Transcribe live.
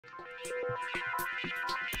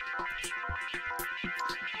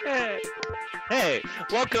Hey, hey,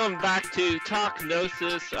 welcome back to Talk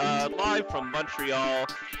Gnosis, live from Montreal.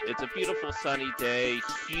 It's a beautiful sunny day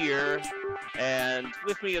here, and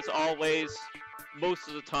with me as always, most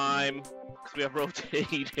of the time, because we have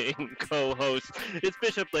rotating co-hosts, it's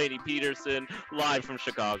Bishop Lady Peterson, live from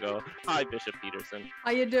Chicago. Hi, Bishop Peterson. How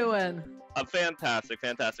you doing? Fantastic,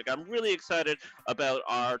 fantastic. I'm really excited about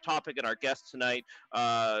our topic and our guest tonight.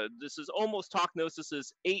 This is almost Talk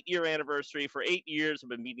Gnosis's 8-year anniversary. For 8 years, I've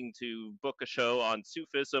been meaning to book a show on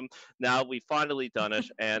Sufism. Now we've finally done it,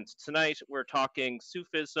 and tonight we're talking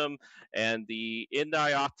Sufism and the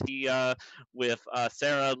Inayatiyya with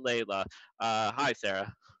Sarah Leila. Hi,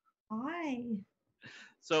 Sarah. Hi.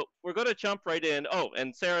 So we're going to jump right in. Oh,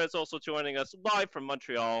 and Sarah is also joining us live from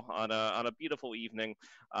Montreal on a beautiful evening.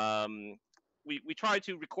 Um, we try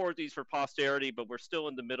to record these for posterity, but we're still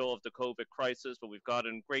in the middle of the COVID crisis. But we've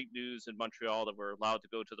gotten great news in Montreal that we're allowed to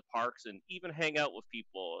go to the parks and even hang out with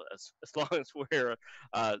people as long as we're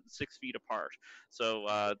 6 feet apart.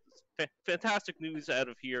 So fantastic news out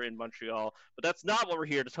of here in Montreal. But that's not what we're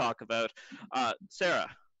here to talk about. Sarah,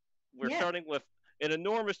 we're Yeah. starting with an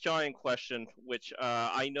enormous giant question, which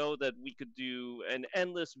I know that we could do an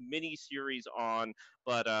endless mini series on,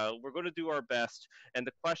 but we're going to do our best. And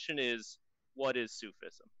the question is, what is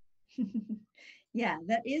Sufism? Yeah,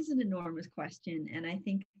 that is an enormous question. And I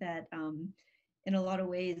think that in a lot of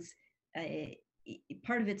ways,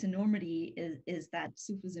 part of its enormity is that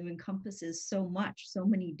Sufism encompasses so much, so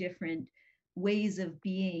many different ways of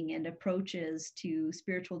being and approaches to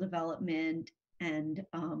spiritual development and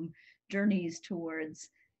journeys towards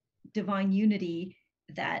divine unity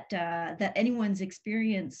that anyone's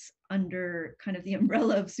experience under kind of the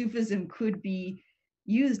umbrella of Sufism could be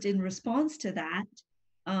used in response to that.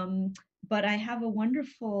 But I have a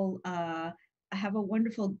wonderful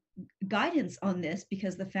guidance on this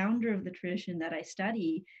because the founder of the tradition that I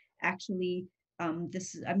study actually I'm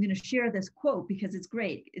going to share this quote because it's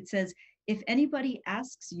great. It says, "If anybody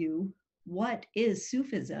asks you what is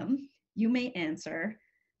Sufism, you may answer,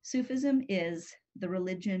 Sufism is the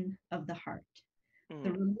religion of the heart,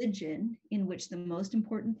 the religion in which the most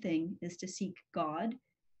important thing is to seek God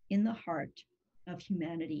in the heart of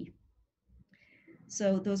humanity."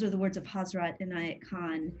 So those are the words of Hazrat Inayat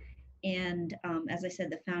Khan. And as I said,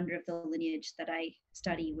 the founder of the lineage that I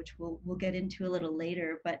study, which we'll get into a little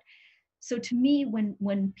later. But so to me,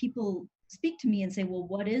 when people speak to me and say, well,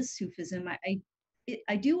 what is Sufism?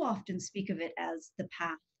 I do often speak of it as the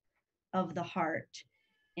path of the heart.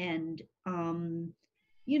 And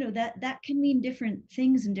that can mean different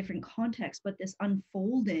things in different contexts, but this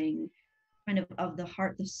unfolding kind of the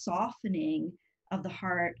heart, the softening of the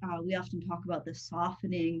heart. We often talk about the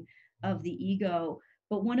softening of the ego,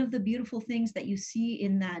 but one of the beautiful things that you see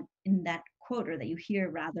in that quote, or that you hear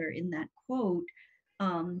rather in that quote,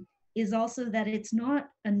 is also that it's not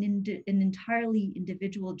an entirely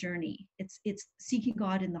individual journey. It's seeking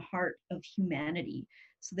God in the heart of humanity.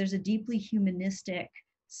 So there's a deeply humanistic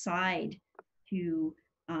side to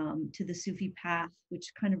the Sufi path,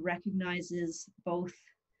 which kind of recognizes both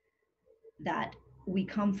that we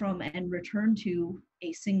come from and return to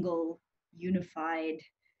a single unified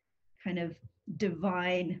kind of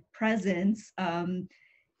divine presence,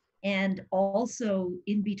 and also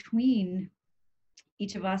in between,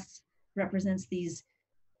 each of us represents these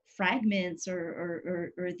fragments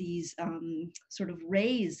or these sort of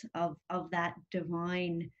rays of that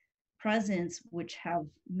divine presence, which have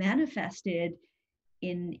manifested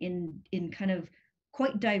in kind of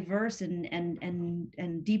quite diverse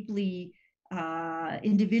and deeply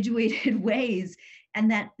individuated ways, and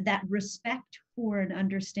that respect for an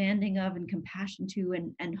understanding of and compassion to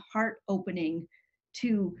and heart opening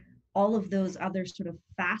to all of those other sort of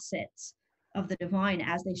facets of the divine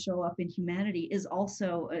as they show up in humanity is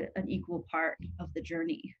also an equal part of the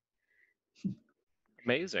journey.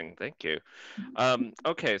 Amazing, thank you.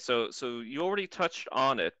 Okay, so you already touched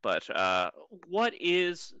on it, but what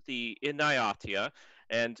is the Inayatiyya,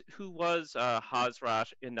 and who was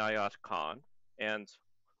Hazrat Inayat Khan? And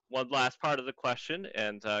one last part of the question,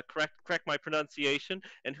 and correct my pronunciation.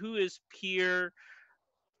 And who is Pir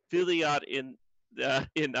Vilayat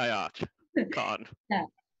Inayat Khan? Yeah,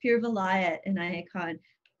 Pir Vilayat Inayat Khan.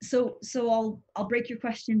 So I'll break your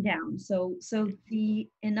question down. So the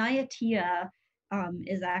Inayatiyya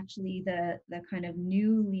is actually the kind of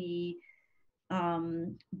newly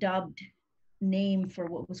dubbed name for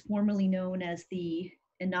what was formerly known as the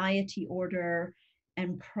Inayati order,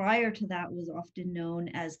 and prior to that was often known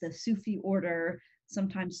as the Sufi order,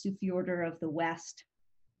 sometimes Sufi order of the West.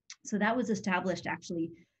 So that was established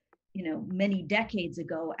actually many decades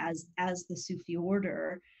ago as the Sufi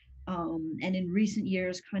order, and in recent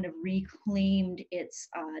years kind of reclaimed its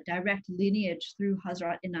direct lineage through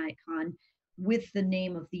Hazrat Inayat Khan with the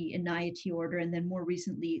name of the Inayatiyya order, and then more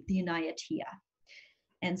recently the Inayatiyya.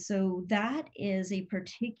 And so that is a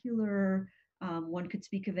particular, one could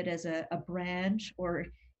speak of it as a branch, or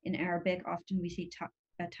in Arabic, often we say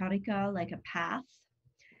a tariqa, like a path.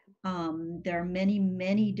 There are many,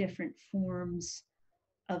 many different forms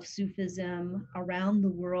of Sufism around the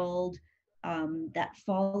world that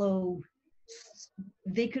follow.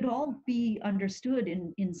 They could all be understood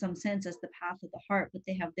in some sense as the path of the heart, but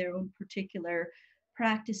they have their own particular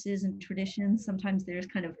practices and traditions. Sometimes there's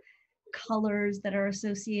kind of colors that are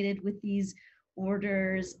associated with these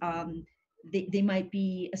orders. They might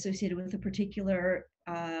be associated with a particular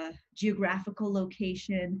geographical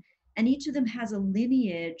location, and each of them has a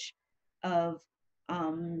lineage of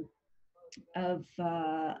um,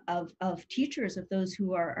 of teachers, of those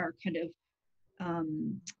who are kind of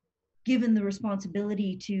um, given the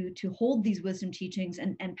responsibility to hold these wisdom teachings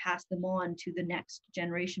and pass them on to the next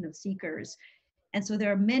generation of seekers. And so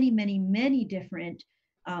there are many, many, many different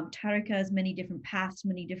tariqas, many different paths,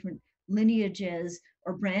 many different lineages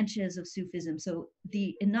or branches of Sufism. So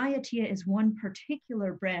the Inayatiyya is one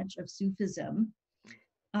particular branch of Sufism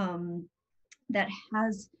um, that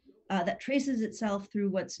has that traces itself through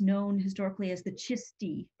what's known historically as the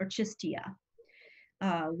Chisti or Chistiya,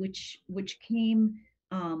 which came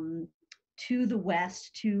um, to the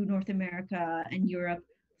West, to North America and Europe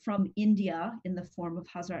from India in the form of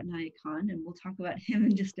Hazrat Inayat Khan, and we'll talk about him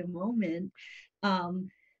in just a moment.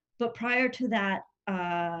 But prior to that,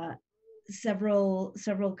 several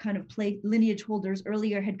kind of lineage holders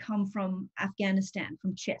earlier had come from Afghanistan,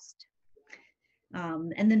 from Chist,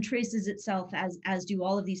 and then traces itself, as do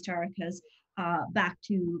all of these tariqas, back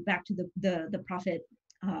to the Prophet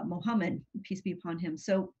Muhammad, peace be upon him.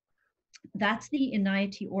 So that's the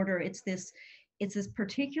Inayati order. It's this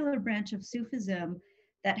particular branch of Sufism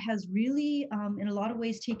that has really, in a lot of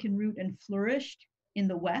ways, taken root and flourished in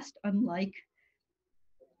the West, unlike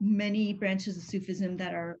many branches of Sufism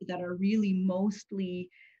that are really mostly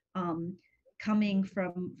coming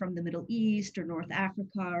from the Middle East or North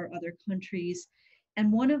Africa or other countries.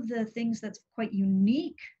 And one of the things that's quite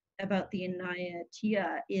unique about the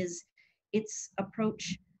Inayatiyya is its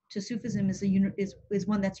approach to Sufism is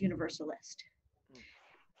one that's universalist.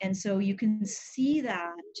 And so you can see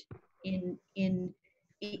that in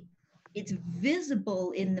it, it's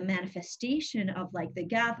visible in the manifestation of like the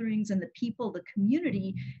gatherings and the people, the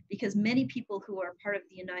community, because many people who are part of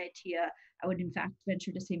the Inayatiyya, I would in fact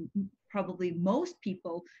venture to say probably most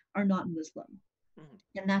people, are not Muslim.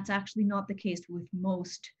 And that's actually not the case with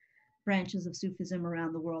most branches of Sufism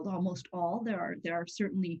around the world. Almost all. There are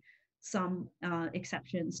certainly some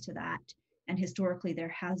exceptions to that, and historically there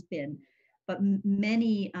has been. But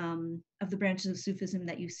many of the branches of Sufism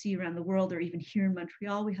that you see around the world, or even here in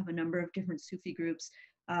Montreal, we have a number of different Sufi groups.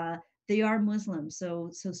 They are Muslim. So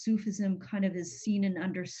Sufism kind of is seen and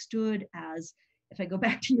understood as, if I go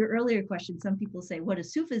back to your earlier question, some people say, what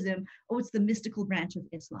is Sufism? Oh, it's the mystical branch of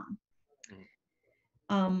Islam.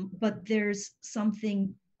 But there's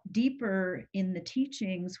something deeper in the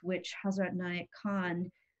teachings which Hazrat Inayat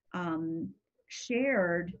Khan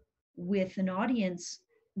shared with an audience,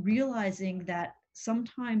 realizing that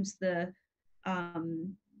sometimes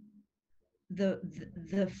um,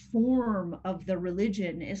 the form of the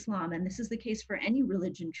religion, Islam, and this is the case for any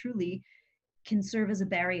religion truly, can serve as a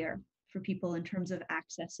barrier for people in terms of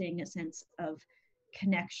accessing a sense of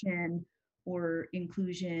connection or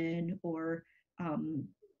inclusion, or um,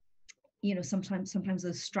 sometimes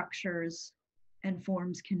those structures and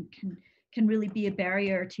forms can really be a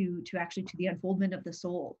barrier to actually to the unfoldment of the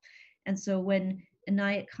soul. And so when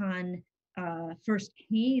Inayat Khan first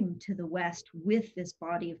came to the West with this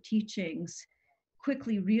body of teachings,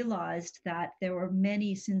 quickly realized that there were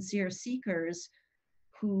many sincere seekers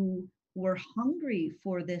who were hungry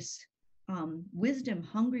for this wisdom,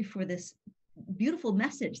 hungry for this beautiful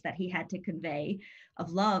message that he had to convey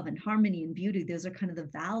of love and harmony and beauty. Those are kind of the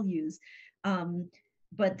values, um,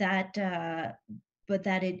 but that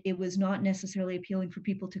it was not necessarily appealing for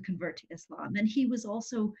people to convert to Islam. And he was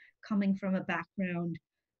also coming from a background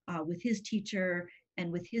with his teacher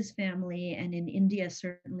and with his family. And in India,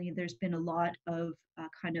 certainly, there's been a lot of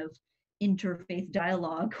kind of interfaith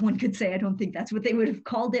dialogue, one could say. I don't think that's what they would have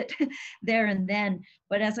called it there and then.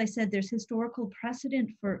 But as I said, there's historical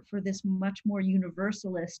precedent for this much more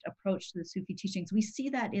universalist approach to the Sufi teachings. We see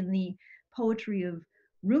that in the poetry of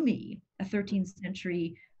Rumi, a 13th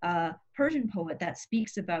century Persian poet that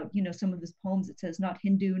speaks about, some of his poems. It says, not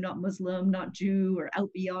Hindu, not Muslim, not Jew, or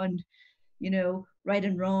out beyond, right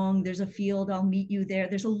and wrong. There's a field, I'll meet you there.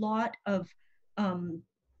 Um,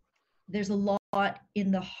 there's a lot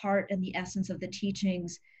in the heart and the essence of the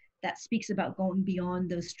teachings that speaks about going beyond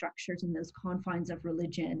those structures and those confines of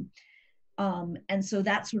religion. And so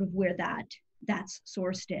that's sort of where that's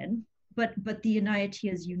sourced in. But the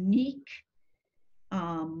Inayatiyya is unique.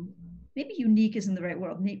 Maybe unique isn't the right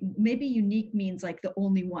word. Maybe unique means like the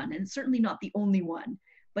only one, and it's certainly not the only one,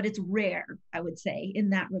 but it's rare, I would say, in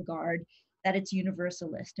that regard, that it's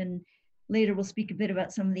universalist. And later we'll speak a bit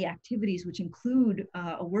about some of the activities, which include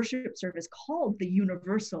a worship service called the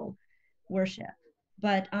Universal Worship.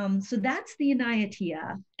 But so that's the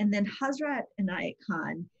Inayatiyya. And then Hazrat Inayat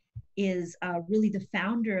Khan is really the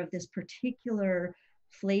founder of this particular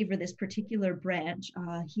flavor, this particular branch.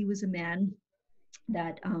 He was a man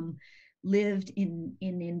that lived in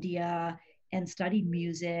India and studied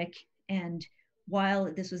music. And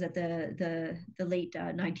while this was at the late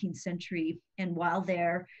 19th century, and while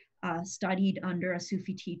there, studied under a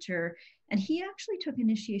Sufi teacher. And he actually took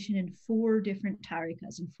initiation in 4 different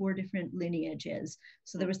tariqas and 4 different lineages.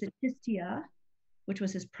 So there was the Chistiya, which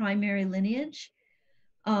was his primary lineage,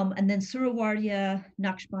 and then Surawardiya,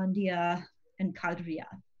 Naqshbandiya, and Qadriya,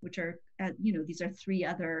 which are, these are 3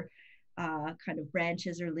 other kind of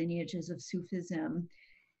branches or lineages of Sufism.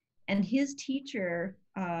 And his teacher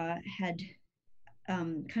had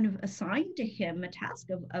kind of assigned to him a task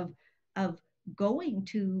of going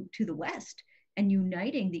to the West and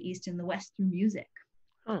uniting the East and the West through music.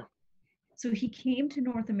 Huh. So he came to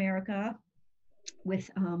North America with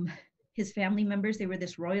his family members. They were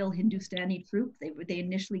this royal Hindustani troupe. They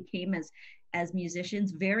initially came as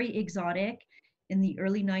musicians, very exotic in the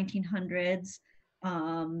early 1900s.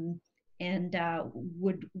 And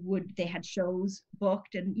they had shows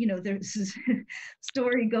booked, and there's this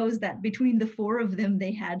story goes that between the 4 of them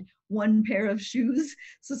they had 1 pair of shoes,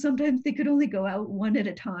 so sometimes they could only go out one at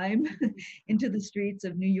a time into the streets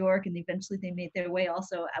of New York, and eventually they made their way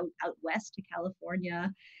also out west to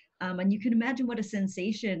California. And you can imagine what a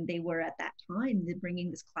sensation they were at that time,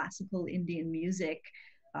 bringing this classical Indian music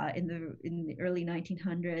in the early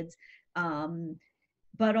 1900s.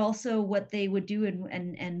 But also what they would do,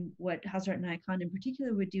 and what Hazrat Inayat Khan in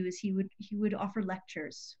particular would do, is he would offer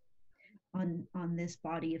lectures on this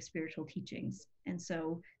body of spiritual teachings, and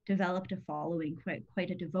so developed a following,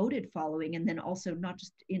 quite a devoted following, and then also not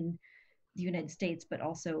just in the United States but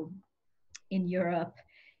also in Europe,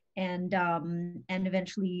 and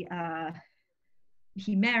eventually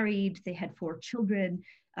he married. They had 4 children.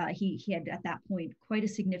 He had at that point quite a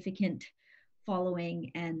significant following,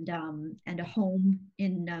 and a home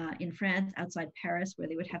in France outside Paris, where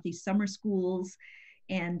they would have these summer schools.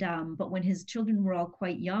 And but when his children were all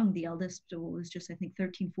quite young, the eldest was just, I think,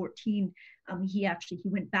 13, 14, he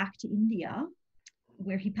went back to India,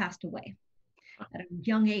 where he passed away at a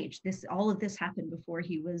young age. All of this happened before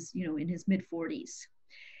he was, in his mid 40s.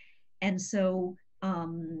 And so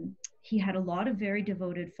he had a lot of very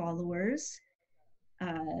devoted followers.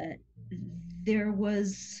 There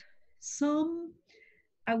was some,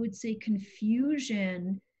 I would say,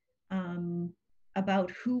 confusion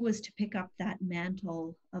about who was to pick up that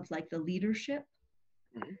mantle of like the leadership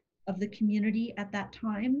of the community at that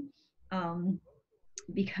time,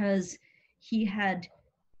 because he had,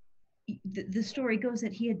 the story goes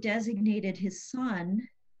that he had designated his son,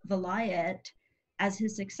 Vilayat, as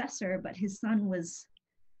his successor, but his son was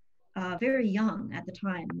very young at the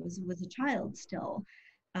time, was a child still,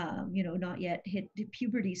 not yet hit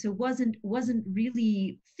puberty, so wasn't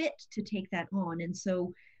really fit to take that on. And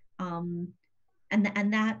so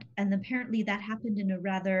and apparently that happened in a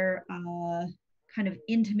rather kind of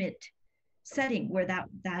intimate setting where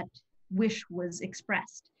that wish was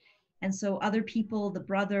expressed. And so other people, the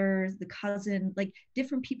brothers, the cousin, like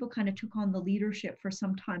different people kind of took on the leadership for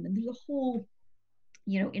some time. And there's a whole,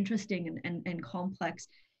 interesting and complex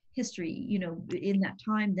history, in that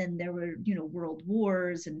time. Then there were, world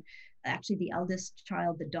wars, and actually the eldest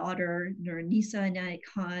child, the daughter, Nisa Inayat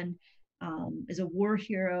Khan, is a war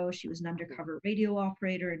hero. She was an undercover radio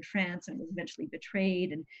operator in France and was eventually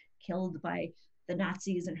betrayed and killed by the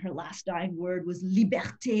Nazis, and her last dying word was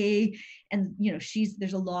liberté. And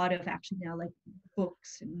there's a lot of actually now like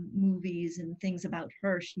books and movies and things about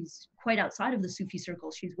her. She's quite outside of the Sufi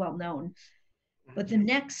circles. She's well known. But the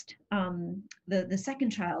next, the second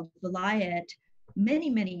child, Vilayat,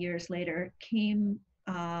 many years later, came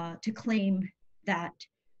to claim that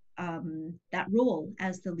that role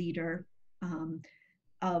as the leader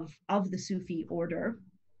of the Sufi order.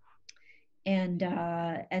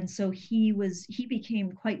 And so he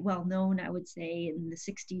became quite well known, I would say, in the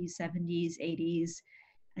 60s, 70s, 80s,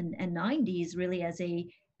 and 90s, really as a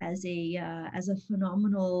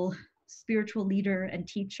phenomenal spiritual leader and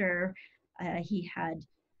teacher. He had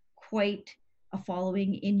quite a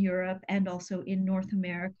following in Europe and also in North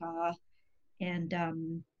America,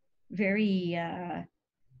 and very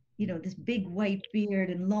this big white beard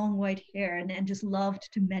and long white hair, and just loved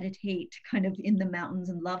to meditate kind of in the mountains,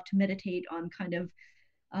 and loved to meditate on kind of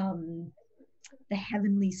um, the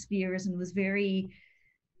heavenly spheres, and was a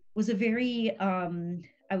very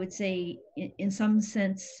I would say in some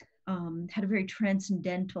sense had a very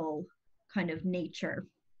transcendental kind of nature,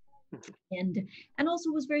 and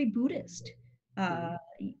also was very Buddhist. Mhm.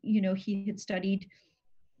 He had studied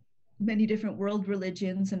many different world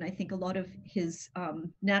religions, and I think a lot of his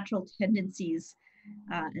natural tendencies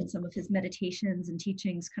and some of his meditations and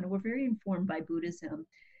teachings kind of were very informed by Buddhism.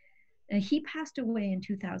 He passed away in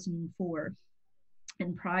 2004,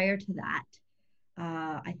 and prior to that,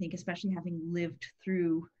 I think, especially having lived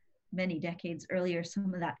through many decades earlier,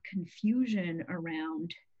 some of that confusion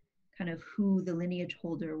around kind of who the lineage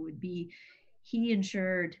holder would be, he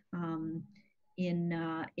ensured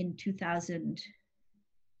in 2000,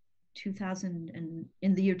 2000 and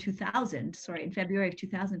in the year 2000, sorry, in February of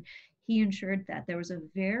 2000, he ensured that there was a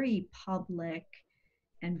very public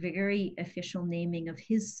and very official naming of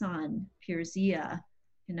his son, Pirzia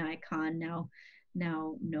Inayatiyya Khan,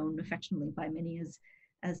 now known affectionately by many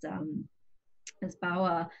as um, as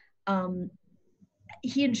Bawa. Um,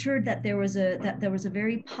 he ensured that there was a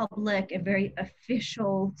very public and very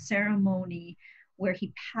official ceremony where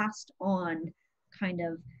he passed on kind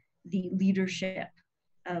of the leadership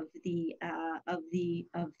of the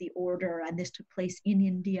order, and this took place in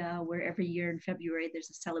India, where every year in February there's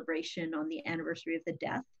a celebration on the anniversary of the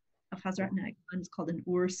death of Hazrat Nag Khan. It's called an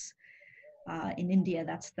urs in India.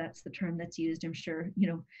 That's the term that's used. I'm sure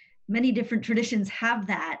many different traditions have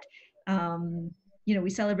that. We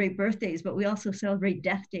celebrate birthdays, but we also celebrate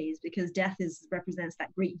death days, because death represents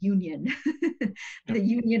that great union, Yeah. the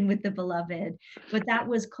union with the beloved. But that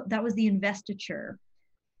was the investiture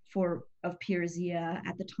for of Pirzia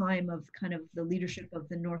at the time of kind of the leadership of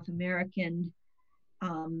the North American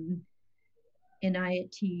um,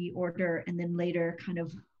 Inayati order, and then later kind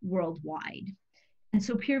of worldwide. And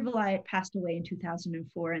so Pir Vilayat passed away in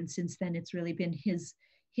 2004, and since then it's really been his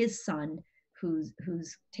son who's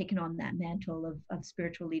taken on that mantle of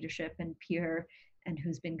spiritual leadership and Pir, and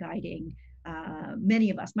who's been guiding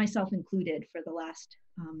many of us, myself included, for the last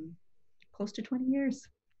close to 20 years.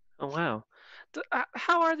 Oh wow.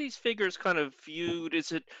 How are these figures kind of viewed?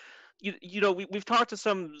 Is it we've talked to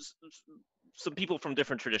some people from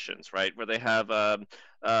different traditions, right? Where they have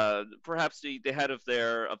perhaps the head of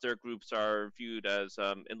their groups are viewed as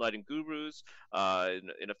enlightened gurus.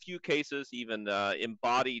 In a few cases, even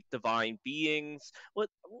embodied divine beings.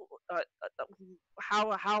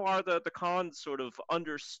 How are the cons sort of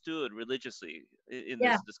understood religiously in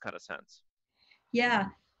Yeah, this kind of sense? yeah.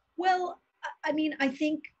 Well, I mean, I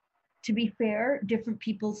think, to be fair, different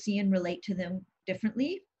people see and relate to them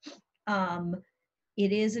differently. Um,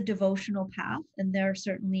 it is a devotional path, and there are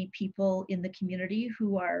certainly people in the community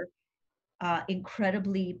who are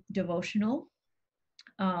incredibly devotional,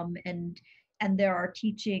 and there are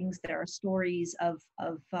teachings, there are stories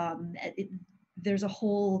there's a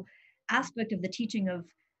whole aspect of the teaching of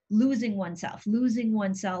losing oneself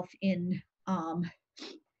in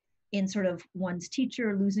sort of one's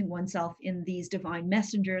teacher, losing oneself in these divine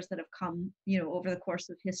messengers that have come, over the course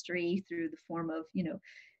of history through the form of,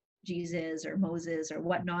 Jesus or Moses or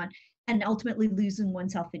whatnot, and ultimately losing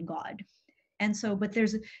oneself in God. And so, but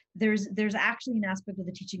there's actually an aspect of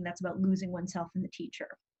the teaching that's about losing oneself in the teacher.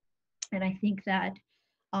 And I think that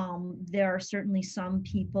there are certainly some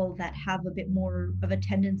people that have a bit more of a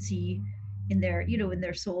tendency in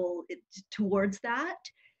their soul towards that.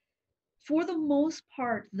 For the most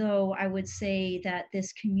part, though, I would say that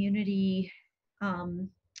this community um,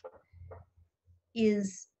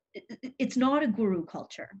 is it's not a guru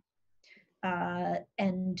culture,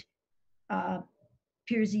 and uh,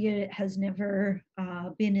 Pirzia has never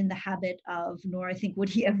been in the habit of, nor I think would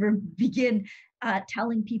he ever begin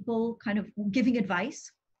telling people, kind of giving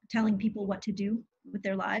advice, telling people what to do with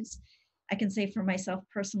their lives. I can say for myself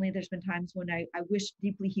personally, there's been times when I wish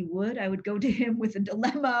deeply he would. I would go to him with a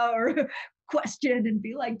dilemma or a question and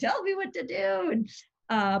be like, "Tell me what to do." And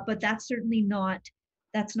but that's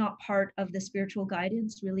not part of the spiritual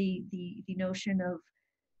guidance. Really, the notion of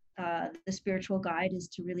the spiritual guide is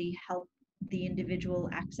to really help the individual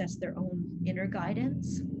access their own inner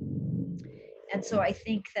guidance. And so I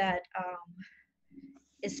think that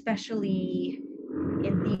especially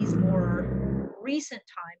in these more recent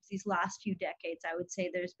times, these last few decades, I would say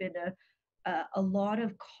there's been a lot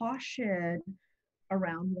of caution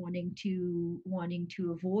around wanting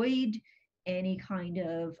to avoid any kind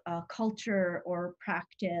of culture or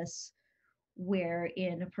practice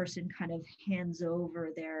wherein a person kind of hands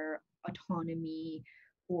over their autonomy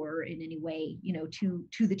or in any way, to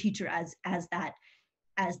the teacher as that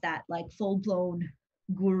like full blown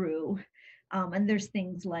guru. And there's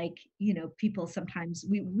things like, people sometimes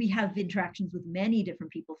we have interactions with many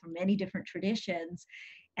different people from many different traditions,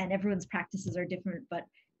 and everyone's practices are different. But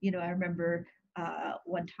I remember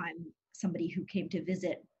one time somebody who came to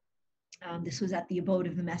visit. This was at the Abode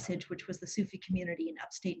of the Message, which was the Sufi community in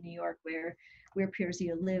upstate New York, where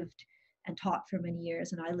Pirzia lived and taught for many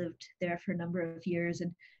years, and I lived there for a number of years.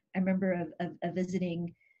 And I remember a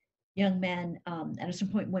visiting young man, at a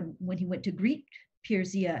certain point when he went to greet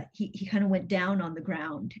Pirzia, he kind of went down on the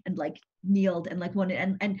ground and like kneeled and like wanted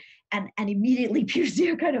and immediately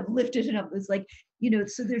Pirzia kind of lifted it up. It was like,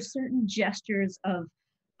 so there's certain gestures of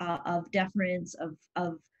deference,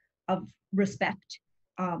 of respect,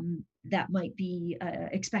 that might be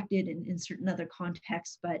expected in certain other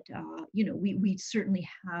contexts, but we certainly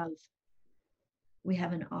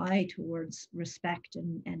have an eye towards respect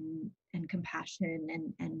and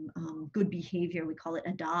compassion and good behavior. We call it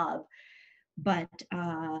adab. But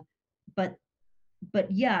but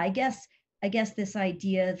but yeah, I guess this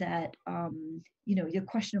idea that your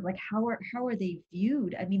question of like how are they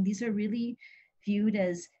viewed? I mean, these are really viewed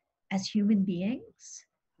as human beings.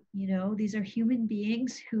 These are human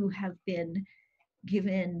beings who have been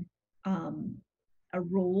given a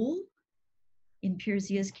role. In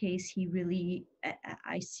Pirzia's case, he really,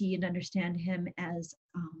 I see and understand him as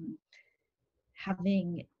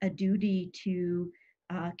having a duty to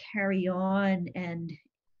carry on and,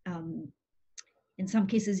 in some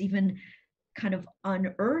cases, even kind of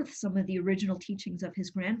unearth some of the original teachings of his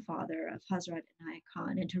grandfather, of Hazrat Inayat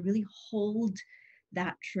Khan, and to really hold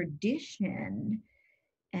that tradition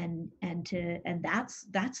and that's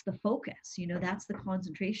the focus, that's the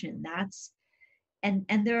concentration, that's and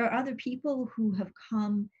there are other people who have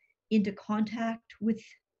come into contact with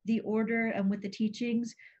the order and with the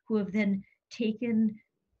teachings, who have then taken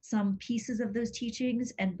some pieces of those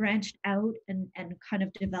teachings and branched out and kind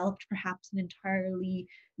of developed perhaps an entirely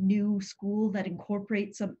new school that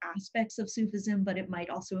incorporates some aspects of Sufism, but it might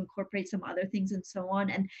also incorporate some other things and so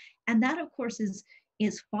on. And that of course is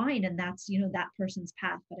fine, and that's that person's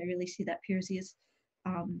path. But I really see that Piercy's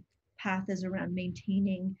path is around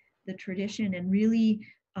maintaining the tradition and really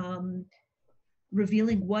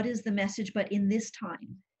revealing what is the message, but in this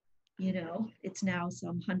time, it's now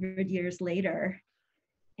some 100 years later,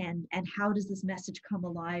 and how does this message come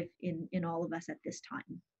alive in all of us at this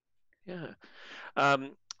time? Yeah.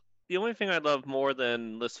 Um, the only thing I love more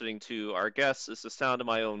than listening to our guests is the sound of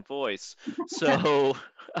my own voice. So,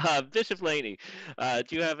 Bishop Laney,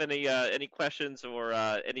 do you have any questions or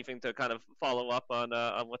anything to kind of follow up on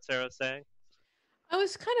what Sarah's saying? I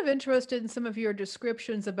was kind of interested in some of your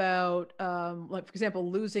descriptions about, like, for example,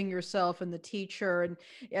 losing yourself in the teacher. And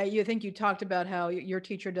you think you talked about how your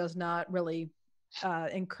teacher does not really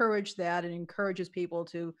encourage that and encourages people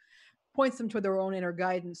to points them to their own inner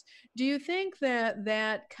guidance. Do you think that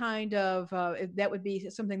that kind of that would be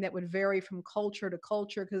something that would vary from culture to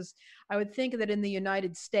culture? Because I would think that in the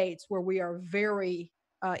United States, where we are very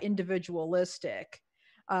individualistic,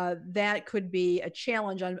 that could be a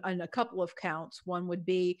challenge on a couple of counts. One would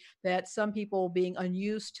be that some people being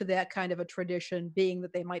unused to that kind of a tradition, being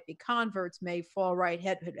that they might be converts, may fall right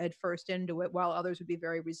head first into it, while others would be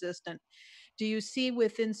very resistant. Do you see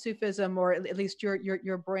within Sufism, or at least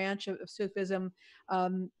your branch of Sufism,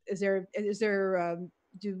 is there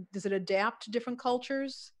does it adapt to different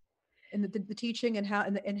cultures in the teaching and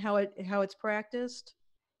how it's practiced?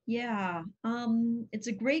 Yeah, it's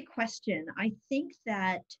a great question. I think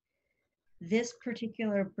that this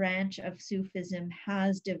particular branch of Sufism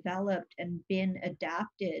has developed and been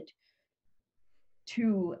adapted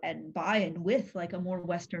to and by and with like a more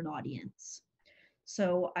Western audience.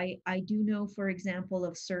 So I do know, for example,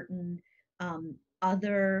 of certain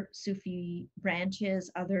other Sufi branches,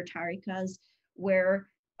 other tariqas, where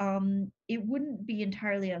it wouldn't be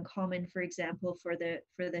entirely uncommon, for example, for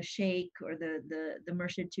the sheikh or the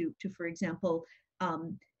murshid to for example,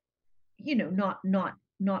 um,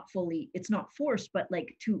 not fully, it's not forced, but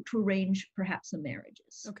like to arrange perhaps some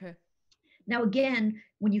marriages. Okay. Now, again,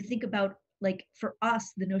 when you think about, like, for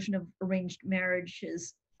us, the notion of arranged marriage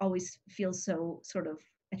is always feels so sort of,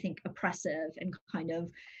 I think, oppressive and kind of,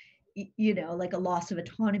 like a loss of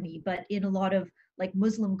autonomy. But in a lot of like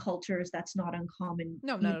Muslim cultures, that's not uncommon,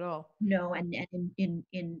 No, not at all. and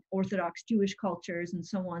in Orthodox Jewish cultures and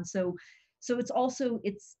so on. So it's also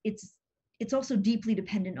deeply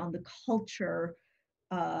dependent on the culture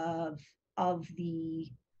of of the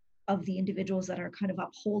of the individuals that are kind of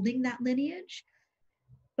upholding that lineage.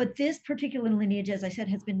 But this particular lineage, as I said,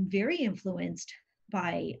 has been very influenced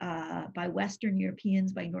by Western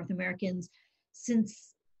Europeans, by North Americans,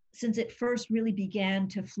 since since it first really began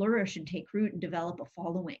to flourish and take root and develop a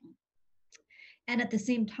following. And at the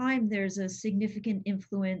same time, there's a significant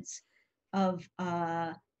influence of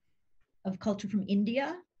culture from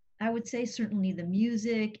India. I would say certainly the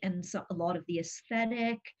music and a lot of the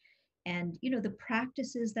aesthetic, and the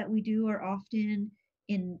practices that we do are often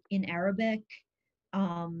in Arabic.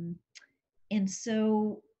 Um, and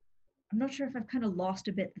so I'm not sure if I've kind of lost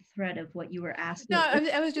a bit the thread of what you were No, asking.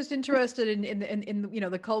 I was just interested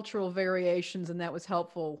in the cultural variations, and that was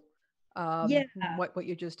helpful. Yeah, What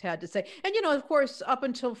you just had to say, and of course, up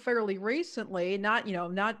until fairly recently, not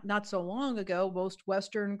so long ago, most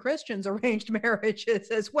Western Christians arranged marriages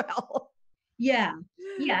as well. yeah,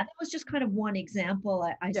 yeah. That was just kind of one example,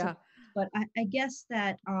 I suppose. Yeah. But I guess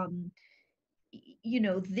that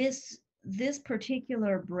this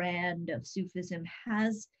particular brand of Sufism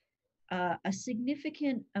has a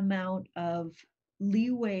significant amount of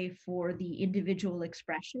leeway for the individual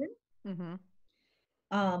expression. Mm-hmm.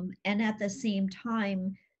 And at the same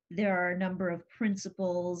time, there are a number of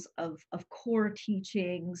principles of core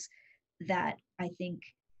teachings that I think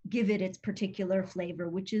give it its particular flavor,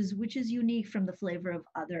 which is unique from the flavor of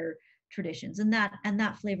other traditions. And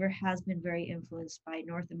that flavor has been very influenced by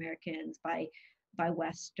North Americans, by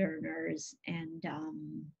Westerners, and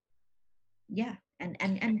yeah, and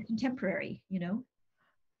contemporary.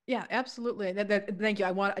 Yeah, absolutely. Thank you.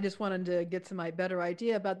 I just wanted to get to my better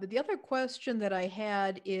idea about the other question that I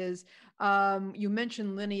had is, you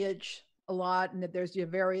mentioned lineage a lot, and that there's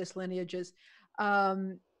various lineages.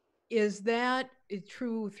 Um, is that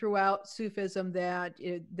true throughout Sufism that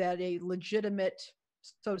that a legitimate,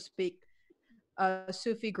 so to speak,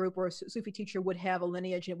 Sufi group or a Sufi teacher would have a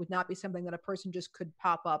lineage, and it would not be something that a person just could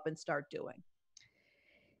pop up and start doing?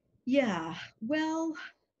 Yeah, well,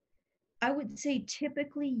 I would say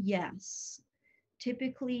typically yes.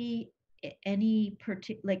 Typically, any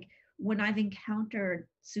particular, like when I've encountered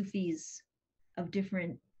Sufis of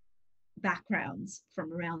different backgrounds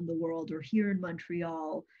from around the world or here in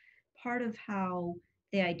Montreal, part of how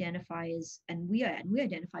they identify is, and we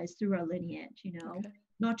identify is through our lineage. Okay.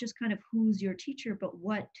 Not just kind of who's your teacher, but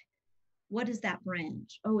what is that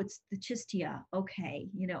branch? Oh, it's the Chistia. Okay.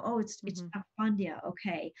 Oh, it's Mm-hmm. Akpandia.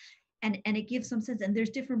 Okay. And it gives some sense. And there's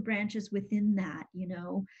different branches within that.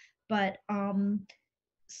 But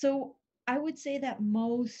so I would say that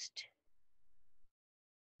most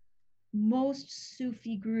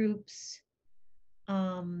Sufi groups,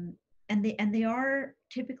 um, and they are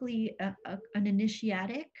typically an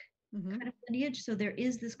initiatic Mm-hmm. kind of lineage. So there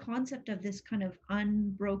is this concept of this kind of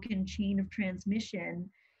unbroken chain of transmission.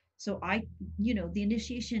 So the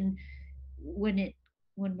initiation, when it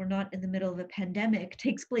when we're not in the middle of a pandemic,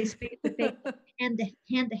 takes place face to face, hand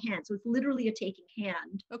to hand. So it's literally a taking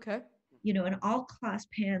hand. Okay. And I'll clasp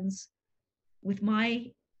hands with my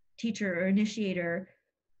teacher or initiator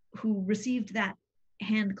who received that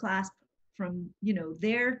hand clasp from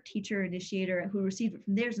their teacher initiator who received it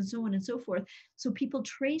from theirs, and so on and so forth. So people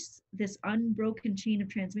trace this unbroken chain of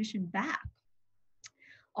transmission back,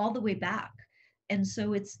 all the way back. And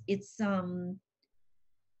so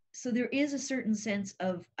so there is a certain sense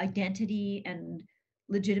of identity and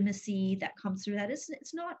legitimacy that comes through that.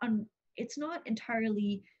 It's not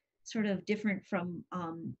entirely sort of different from,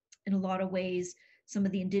 in a lot of ways, some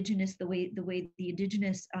of the way the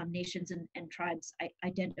indigenous nations and tribes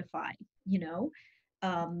identify,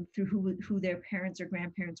 through who their parents or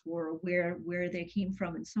grandparents were, or where they came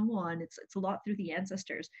from, and so on. It's a lot through the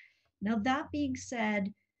ancestors. Now, that being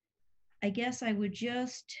said, I guess I would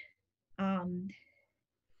just um,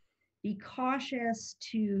 be cautious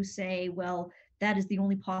to say, well, that is the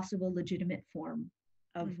only possible legitimate form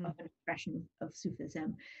Mm-hmm. of an expression of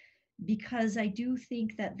Sufism, because I do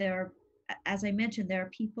think that as I mentioned, there are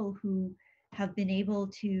people who have been able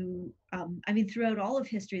to, throughout all of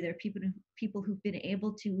history, there are people who've been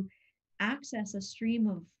able to access a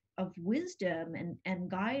stream of wisdom and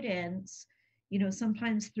guidance,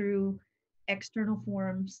 sometimes through external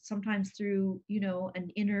forms, sometimes through, an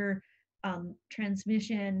inner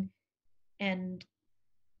transmission. And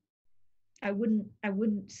I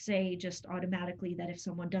wouldn't say just automatically that if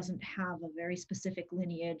someone doesn't have a very specific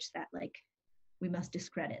lineage that, like, we must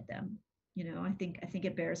discredit them. I think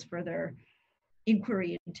it bears further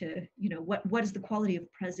inquiry into, what is the quality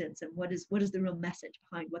of presence, and what is the real message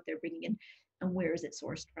behind what they're bringing in, and where is it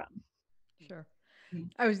sourced from. Sure.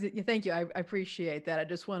 Mm. Thank you. I appreciate that. I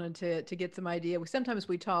just wanted to get some idea. Sometimes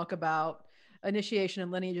we talk about initiation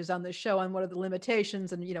and lineages on this show and what are the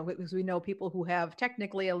limitations, and because we know people who have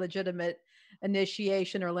technically a legitimate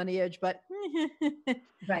initiation or lineage, but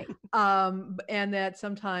Right. and that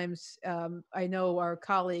sometimes I know our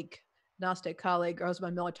colleague, Gnostic colleague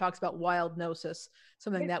Rosamund Miller, talks about wild gnosis,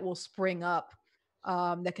 something Yeah. that will spring up,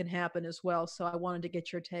 that can happen as well. So I wanted to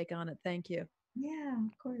get your take on it. Thank you. Yeah,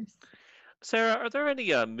 of course. Sarah, are there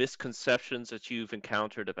any misconceptions that you've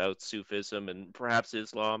encountered about Sufism and perhaps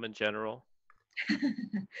Islam in general?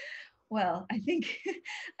 Well, I think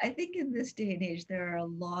I think in this day and age there are a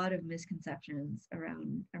lot of misconceptions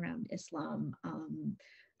around Islam,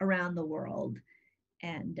 around the world.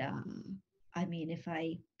 And I mean, if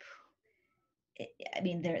I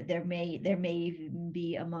mean, there may even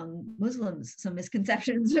be among Muslims some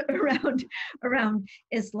misconceptions around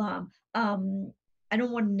Islam. I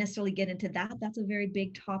don't want to necessarily get into that. That's a very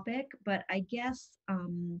big topic, but I guess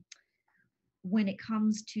when it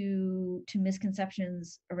comes to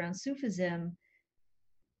misconceptions around Sufism,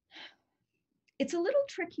 it's a little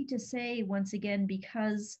tricky to say, once again,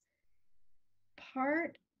 because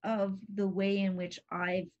part of the way in which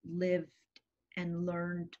I've lived and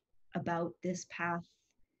learned about this path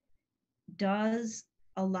does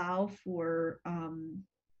allow for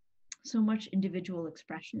so much individual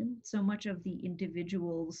expression, so much of the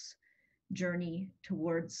individual's journey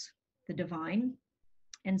towards the divine.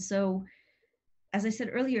 And so, as I said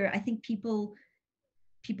earlier, I think people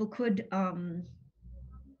could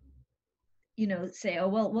say, oh,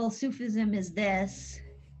 well, Sufism is this,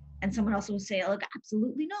 and someone else will say, look,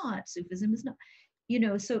 absolutely not, Sufism is not,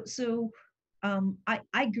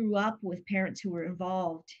 I grew up with parents who were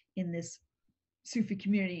involved in this Sufi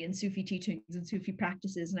community and Sufi teachings and Sufi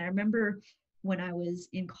practices. And I remember when I was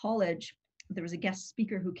in college, there was a guest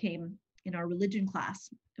speaker who came in our religion class,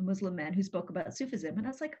 a Muslim man who spoke about Sufism. And I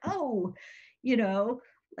was like, oh, you know,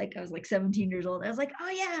 like I was like 17 years old. I was like, oh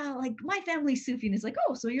yeah, like my family's Sufi. And he's like,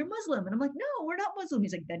 oh, so you're Muslim. And I'm like, no, we're not Muslim.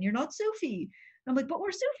 He's like, then you're not Sufi. And I'm like, but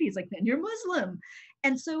we're Sufi. He's like, then you're Muslim.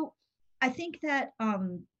 And so I think that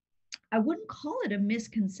I wouldn't call it a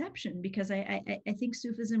misconception, because I think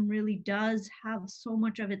Sufism really does have so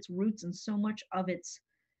much of its roots and so much of its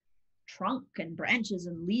trunk and branches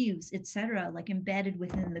and leaves, etc., like embedded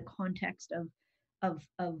within the context of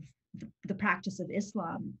the practice of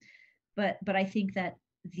Islam. But I think that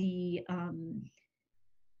the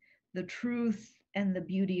truth and the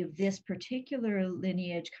beauty of this particular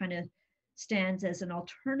lineage kind of stands as an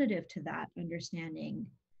alternative to that understanding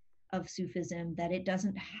of Sufism, that it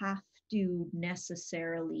doesn't have to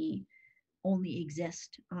necessarily only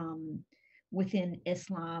exist within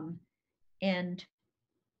Islam. And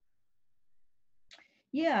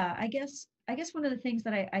yeah, I guess one of the things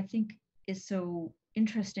that I think is so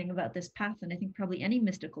interesting about this path, and I think probably any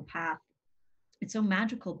mystical path, it's so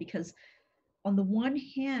magical because on the one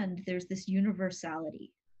hand, there's this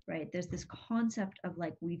universality, right? There's this concept of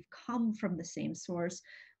like, we've come from the same source,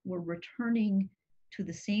 we're returning to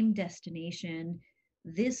the same destination.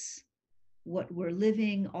 This, what we're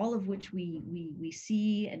living, all of which we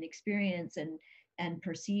see and experience and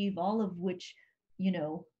perceive, all of which,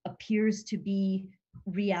 appears to be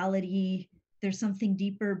reality. There's something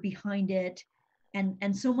deeper behind it.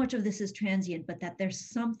 And so much of this is transient, but that there's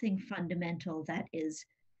something fundamental that is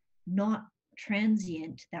not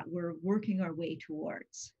transient, that we're working our way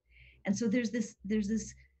towards. And so there's this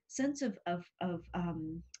sense of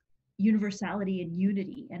universality and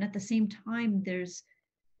unity, and at the same time there's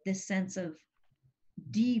this sense of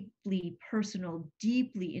deeply personal,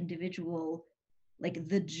 deeply individual, like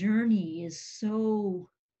the journey is so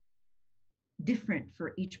different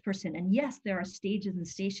for each person. And yes, there are stages and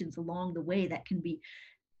stations along the way that can be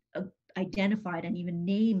uh, identified and even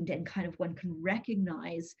named, and kind of one can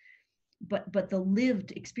recognize, but the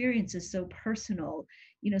lived experience is so personal.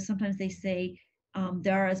 Sometimes they say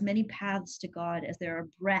there are as many paths to God as there are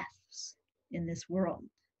breaths in this world.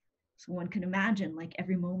 So one can imagine, like,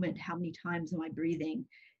 every moment, how many times am I breathing,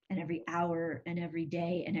 and every hour and every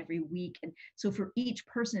day and every week. And so for each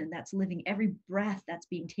person that's living, every breath that's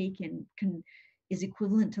being taken is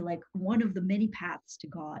equivalent to like one of the many paths to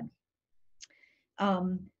God.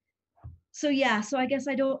 um so yeah, so I guess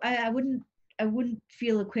I wouldn't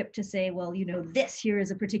feel equipped to say, well, this here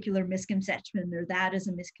is a particular misconception or that is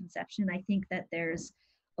a misconception. I think that there's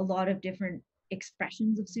a lot of different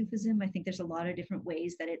expressions of Sufism. I think there's a lot of different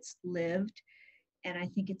ways that it's lived. And I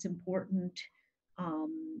think it's important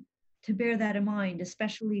um, to bear that in mind,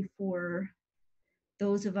 especially for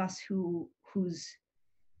those of us whose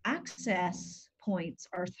access points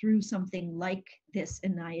are through something like this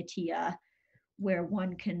Inayatiyya, where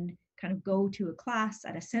one can kind of go to a class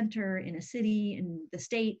at a center in a city in the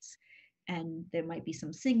States, and there might be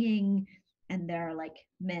some singing, and there are like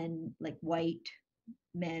men, like white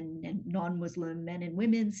men and non-Muslim men and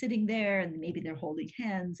women sitting there, and maybe they're holding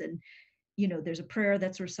hands, and there's a prayer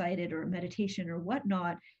that's recited or a meditation or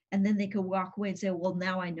whatnot, and then they could walk away and say, well,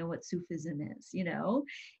 now I know what Sufism is.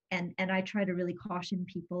 And I try to really caution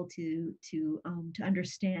people to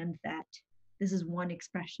understand that this is one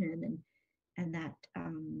expression, and that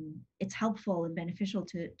it's helpful and beneficial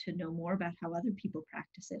to know more about how other people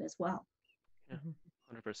practice it as well. Yeah,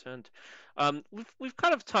 100%. We've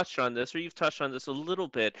kind of touched on this, or you've touched on this a little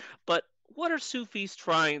bit, but what are Sufis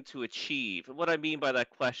trying to achieve? And what I mean by that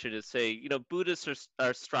question is, say, Buddhists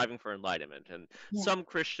are striving for enlightenment, and Yeah. some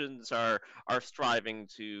Christians are striving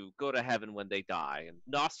to go to heaven when they die, and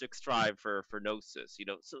Gnostics strive for gnosis.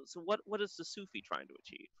 So what is the Sufi trying to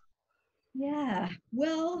achieve? Yeah.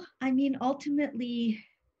 Well, I mean, ultimately,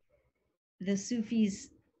 the Sufis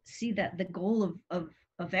see that the goal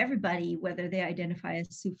of everybody, whether they identify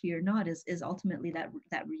as Sufi or not, is ultimately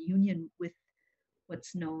that reunion with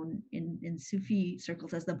what's known in Sufi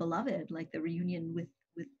circles as the beloved, like the reunion with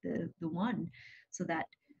the one, so that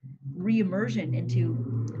re-immersion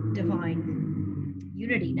into divine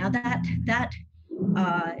unity. Now that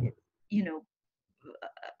uh, you know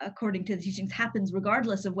according to the teachings happens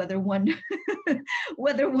regardless of whether one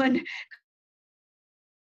whether one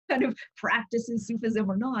kind of practices Sufism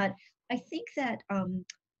or not. I think that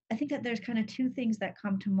I think that there's kind of two things that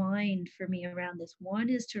come to mind for me around this. One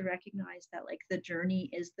is to recognize that like the journey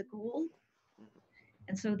is the goal.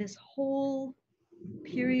 And so this whole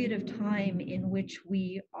period of time in which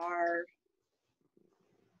we are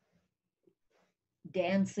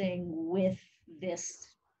dancing with this,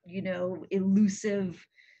 elusive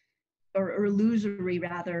or illusory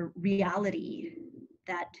rather reality,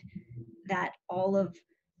 that all of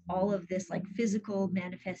this like physical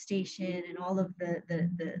manifestation and all of the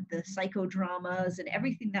psychodramas and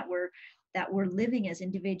everything that we're living as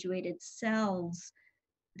individuated selves,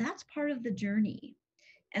 that's part of the journey.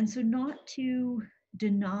 And so not to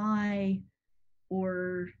deny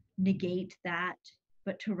or negate that,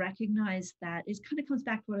 but to recognize that it kind of comes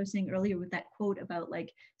back to what I was saying earlier with that quote about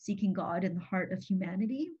like seeking God in the heart of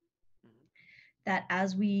humanity, that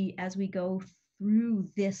as we go through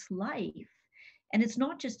this life, and it's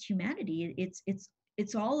not just humanity,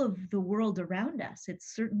 it's all of the world around us.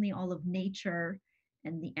 It's certainly all of nature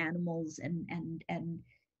and the animals and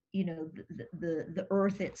the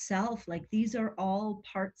earth itself. Like these are all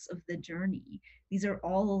parts of the journey. These are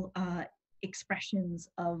all expressions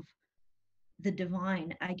of the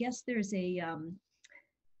divine. I guess there's a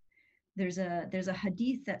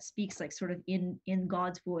hadith that speaks like sort of in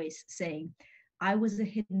God's voice, saying, I was a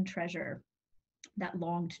hidden treasure that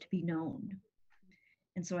longed to be known,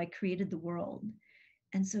 and so I created the world.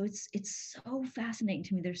 And so it's so fascinating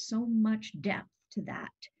to me. There's so much depth to that,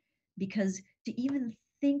 because to even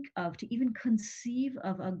conceive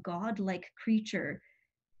of a godlike creature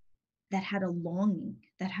that had a longing,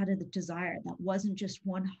 that had a desire, that wasn't just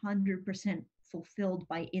 100% fulfilled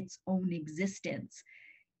by its own existence,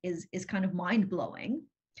 is kind of mind-blowing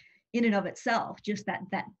in and of itself. Just that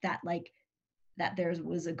like that there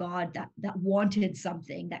was a God that wanted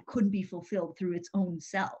something that couldn't be fulfilled through its own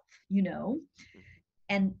self,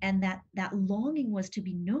 and that longing was to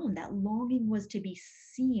be known, that longing was to be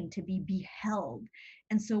seen, to be beheld.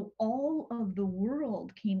 And so all of the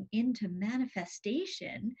world came into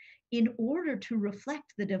manifestation in order to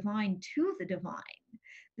reflect the divine to the divine.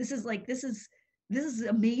 This is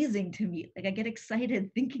amazing to me. Like I get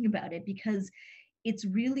excited thinking about it, because it's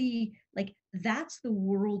really like that's the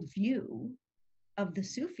worldview of the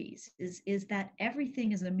Sufis, is that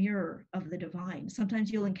everything is a mirror of the divine.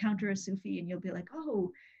 Sometimes you'll encounter a Sufi and you'll be like,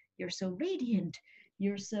 oh, you're so radiant,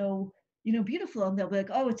 you're so beautiful, and they'll be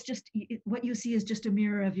like, oh, it's just what you see is just a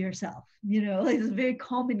mirror of yourself. Like it's a very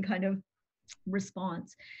common kind of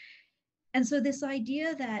response. And so this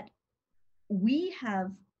idea that we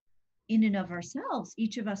have in and of ourselves,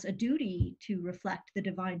 each of us, a duty to reflect the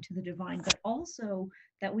divine to the divine, but also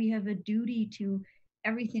that we have a duty to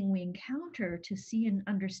everything we encounter to see and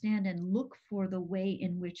understand and look for the way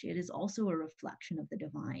in which it is also a reflection of the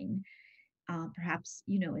divine, perhaps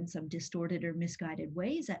in some distorted or misguided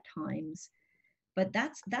ways at times. But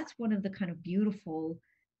that's one of the kind of beautiful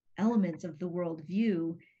elements of the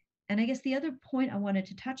worldview. And I guess the other point I wanted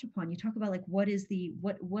to touch upon, you talk about like what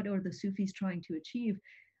are the Sufis trying to achieve?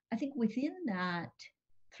 I think within that,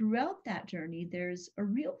 throughout that journey, there's a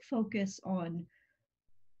real focus on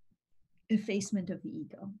effacement of the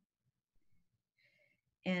ego.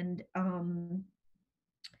 And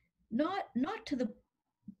not to the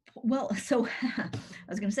well, so I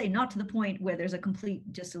was going to say not to the point where there's a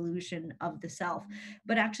complete dissolution of the self,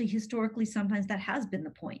 but actually historically sometimes that has been the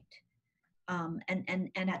point. And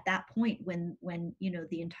at that point when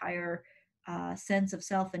the entire sense of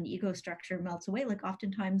self and ego structure melts away, like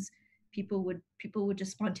oftentimes people would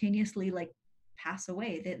just spontaneously like pass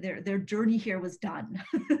away. Their journey here was done.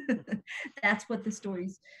 That's what the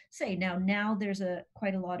stories say. Now there's a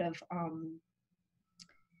quite a lot of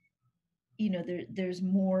there's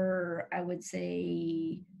more, I would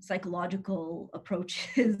say, psychological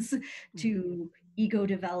approaches to ego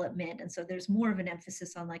development. And so there's more of an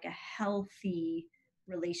emphasis on like a healthy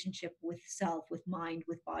relationship with self, with mind,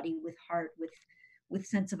 with body, with heart, with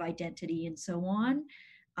sense of identity and so on.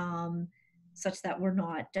 Such that we're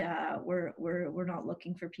not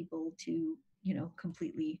looking for people to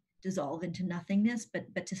completely dissolve into nothingness,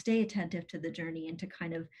 but to stay attentive to the journey and to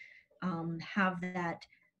kind of have that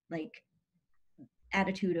like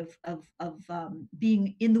attitude of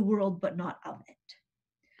being in the world but not of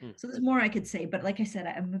it. So there's more I could say, but like I said,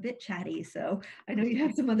 I'm a bit chatty, so I know you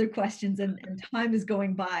have some other questions, and time is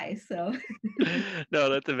going by. So No,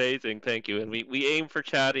 that's amazing. Thank you. And we aim for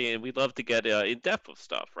chatty, and we love to get in depth with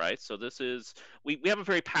stuff, right? So this is we have a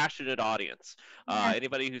very passionate audience. yes,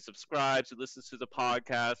 Anybody who subscribes, who listens to the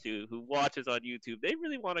podcast, who watches on YouTube, they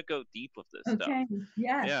really want to go deep with this stuff. okay,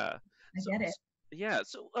 yes, Yeah. I So get it. yeah.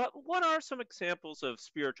 So what are some examples of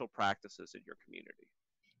spiritual practices in your community?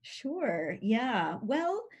 Sure, yeah.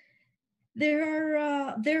 Well, there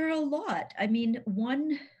are a lot. I mean,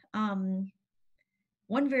 one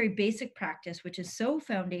very basic practice, which is so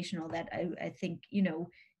foundational that I think,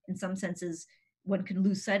 in some senses, one can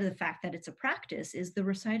lose sight of the fact that it's a practice, is the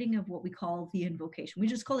reciting of what we call the invocation. We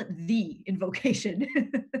just call it the invocation,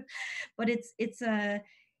 but it,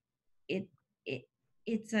 it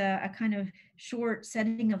it's a kind of short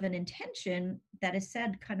setting of an intention that is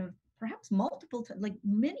said kind of perhaps multiple like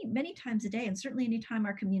many times a day, and certainly anytime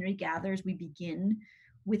our community gathers, we begin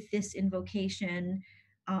with this invocation.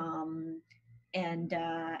 um, and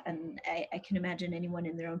I can imagine anyone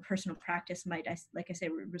in their own personal practice might, like I say,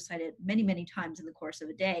 recite it many times in the course of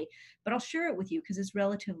a day. But I'll share it with you because it's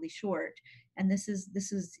relatively short. And this is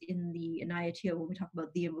in the Inayatiyya. When we talk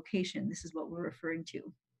about the invocation, this is what we're referring to: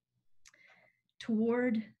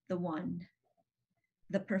 toward the one,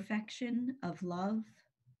 the perfection of love,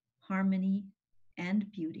 harmony, and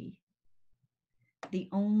beauty, the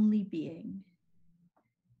only being,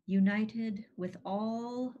 united with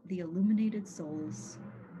all the illuminated souls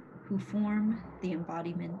who form the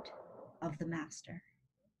embodiment of the Master,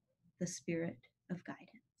 the Spirit of Guidance.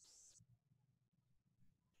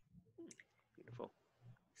 Beautiful.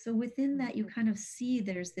 So within that, you kind of see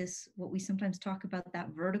there's this, what we sometimes talk about, that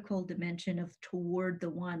vertical dimension of toward the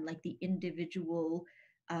one, like the individual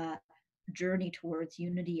uh, journey towards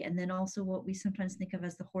unity. And then also what we sometimes think of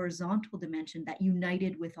as the horizontal dimension, that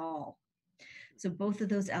united with all. So both of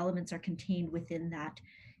those elements are contained within that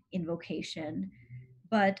invocation.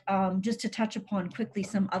 But just to touch upon quickly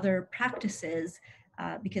some other practices,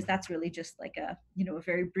 because that's really just like a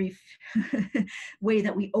very brief way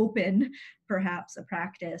that we open perhaps a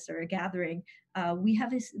practice or a gathering. We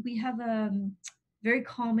have a very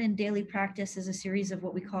common daily practice is a series of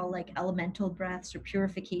what we call like elemental breaths or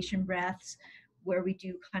purification breaths, where we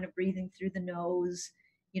do kind of breathing through the nose,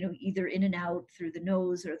 either in and out through the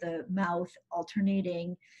nose or the mouth,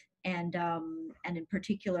 alternating. And in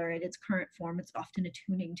particular, in its current form, it's often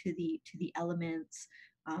attuning to the elements,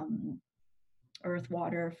 um, earth,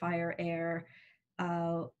 water, fire, air.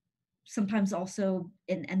 Uh, Sometimes also,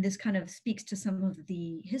 and this kind of speaks to some of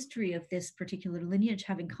the history of this particular lineage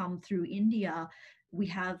having come through India. We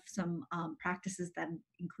have some practices that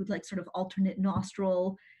include like sort of alternate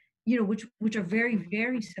nostril, which are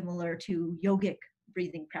very similar to yogic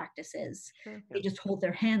breathing practices. Sure. They Yeah. just hold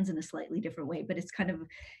their hands in a slightly different way, but it's kind of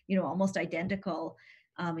almost identical.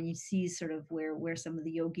 And you see sort of where some of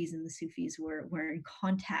the yogis and the Sufis were in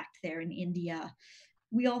contact there in India.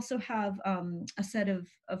 We also have a set of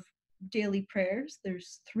daily prayers.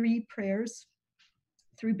 There's three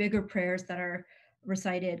bigger prayers that are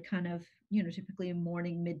recited kind of, typically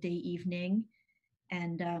morning, midday, evening,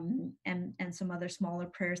 and some other smaller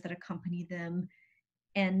prayers that accompany them.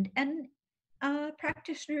 And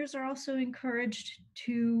practitioners are also encouraged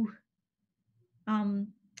to um,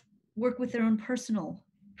 work with their own personal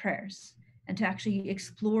prayers and to actually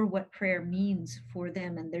explore what prayer means for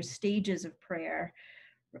them, and their stages of prayer.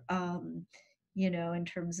 Um, in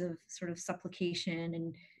terms of sort of supplication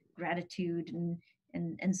and gratitude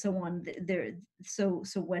and so on. There, so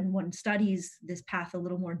when one studies this path a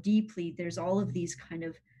little more deeply, there's all of these kind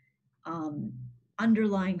of um,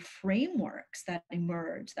 underlying frameworks that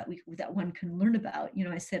emerge that one can learn about.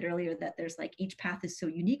 I said earlier that there's like each path is so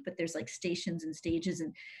unique, but there's like stations and stages,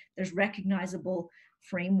 and there's recognizable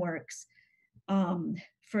frameworks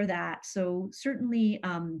for that. So certainly,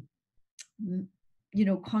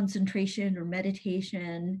 concentration or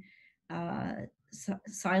meditation,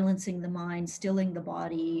 silencing the mind, stilling the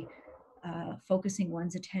body, focusing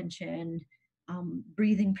one's attention,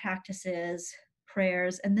 breathing practices,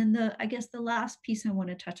 prayers, and then I guess the last piece I want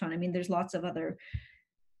to touch on. I mean, there's lots of other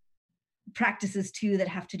practices too that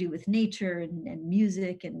have to do with nature and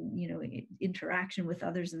music and interaction with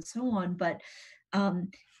others and so on. But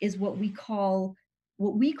is what we call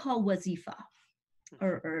wazifa,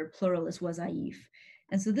 or plural is wazaif.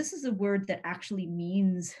 And so this is a word that actually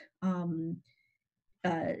means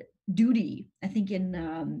duty. I think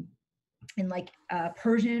in like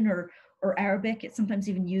Persian or Arabic, it's sometimes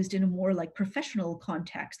even used in a more like professional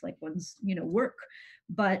context, like one's work.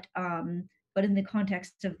 But in the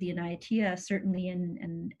context of the Inayatiyya, certainly,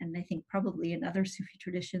 and I think probably in other Sufi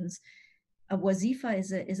traditions, a wazifa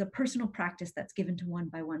is a personal practice that's given to one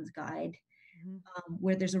by one's guide,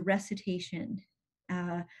 where there's a recitation,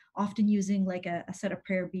 often using like a set of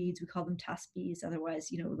prayer beads. We call them tasbihs,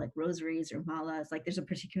 otherwise, like rosaries or malas. Like there's a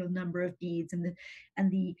particular number of beads, and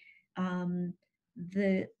um,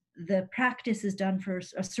 the practice is done for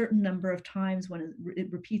a certain number of times when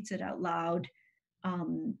it repeats it out loud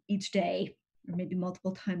each day, or maybe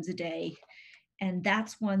multiple times a day. And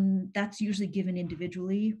that's usually given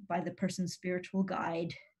individually by the person's spiritual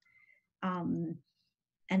guide. And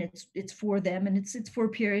it's for them, and it's for a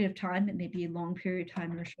period of time. It may be a long period of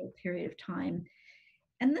time or a short period of time.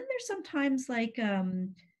 And then there's sometimes like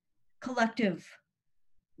collective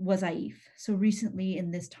wazaif. So recently, in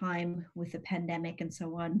this time with the pandemic and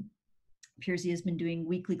so on, Piercy has been doing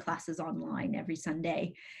weekly classes online every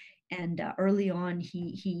Sunday. And early on,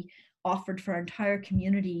 he offered for our entire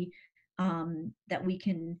community that we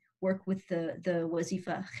can work with the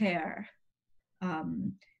wazifa khair,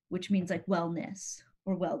 which means like wellness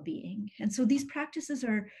or well-being. And so these practices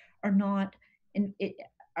are not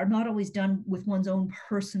are not always done with one's own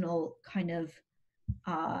personal kind of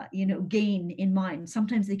gain in mind.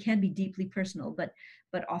 Sometimes they can be deeply personal, but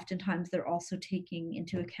oftentimes they're also taking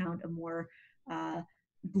into account a more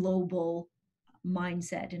global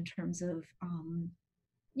mindset in terms of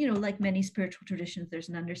like many spiritual traditions, there's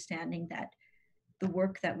an understanding that the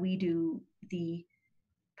work that we do, the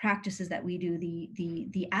practices that we do,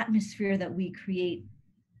 the atmosphere that we create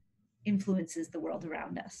influences the world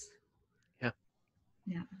around us. Yeah.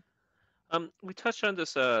 Yeah. We touched on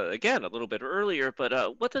this again a little bit earlier,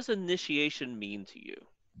 but what does initiation mean to you?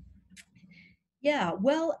 Yeah,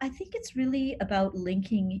 well, I think it's really about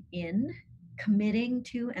linking in, committing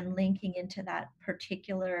to, and linking into that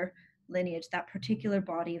particular lineage, that particular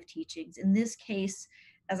body of teachings. In this case,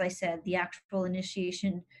 as I said, the actual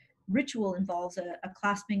initiation ritual involves a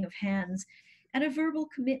clasping of hands and a verbal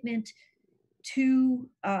commitment to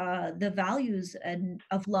the values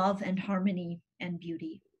of love and harmony and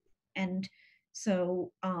beauty. And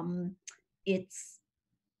so it's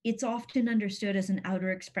often understood as an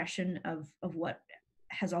outer expression of what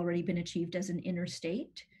has already been achieved as an inner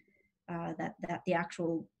state. That the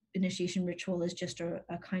actual initiation ritual is just a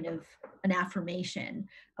kind of an affirmation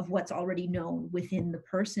of what's already known within the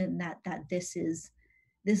person, that this is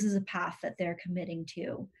a path that they're committing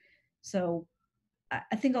to. So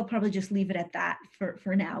I think I'll probably just leave it at that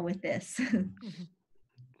for now with this.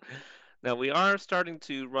 Now, we are starting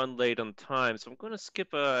to run late on time, so I'm going to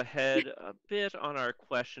skip ahead a bit on our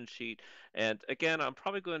question sheet. And again, I'm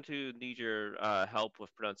probably going to need your help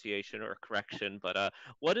with pronunciation or correction, but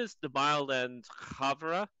what is the Mile End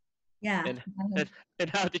Chavra, Yeah. and, and, and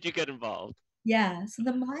how did you get involved? Yeah, so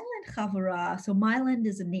the Mile End Chavara, so Mile End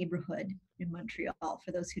is a neighborhood in Montreal.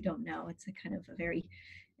 For those who don't know, it's a kind of an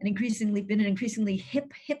increasingly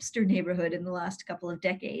hipster neighborhood in the last couple of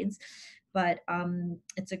decades, but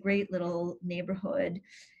it's a great little neighborhood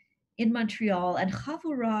in Montreal. And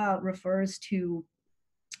Chavara refers to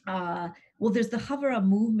well, there's the Havara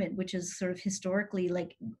movement, which is sort of historically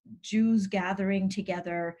like Jews gathering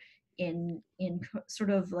together in sort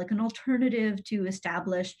of like an alternative to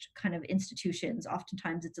established kind of institutions.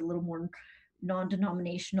 Oftentimes, it's a little more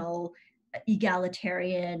non-denominational,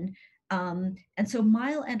 egalitarian. And so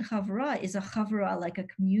Mile End Havara is a Havara, like a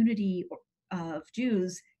community of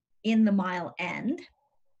Jews in the Mile End.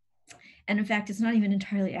 And in fact, it's not even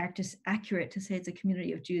entirely accurate to say it's a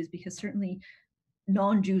community of Jews, because certainly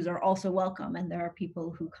non-Jews are also welcome, and there are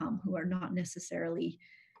people who come who are not necessarily,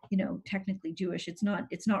 technically Jewish. It's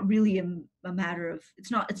not really a matter of,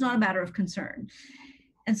 it's not a matter of concern.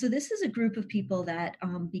 And so this is a group of people that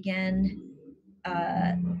began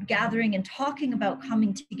gathering and talking about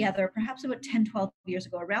coming together perhaps about 10, 12 years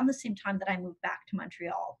ago, around the same time that I moved back to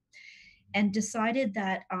Montreal, and decided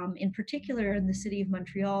that in particular in the city of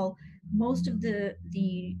Montreal, most of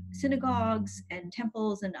the synagogues and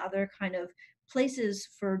temples and other kind of places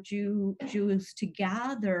for Jews to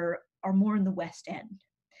gather are more in the West End.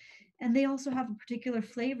 And they also have a particular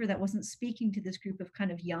flavor that wasn't speaking to this group of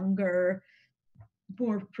kind of younger,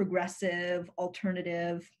 more progressive,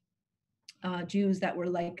 alternative Jews that were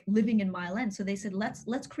like living in Mile End. So they said,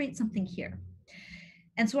 let's create something here.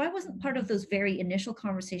 And so I wasn't part of those very initial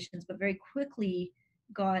conversations, but very quickly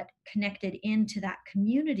got connected into that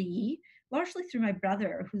community, largely through my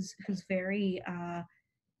brother, who's very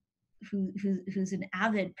who's an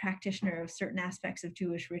avid practitioner of certain aspects of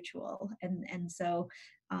Jewish ritual, and so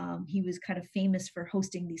he was kind of famous for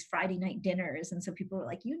hosting these Friday night dinners, and so people were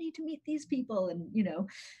like, "You need to meet these people," and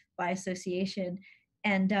by association,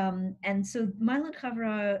 and so Mylan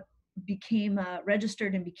Chavra became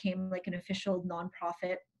registered and became like an official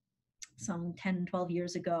nonprofit some 10, 12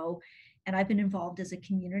 years ago. And I've been involved as a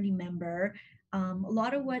community member. A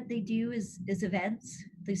lot of what they do is events,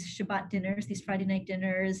 these Shabbat dinners, these Friday night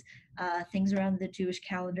dinners, things around the Jewish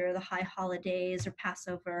calendar, the high holidays or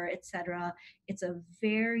Passover, etc. It's a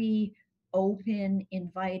very open,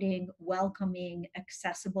 inviting, welcoming,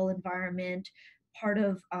 accessible environment. Part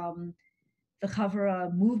of the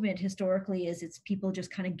Chavara movement historically is it's people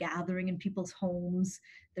just kind of gathering in people's homes.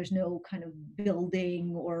 There's no kind of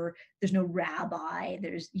building, or there's no rabbi.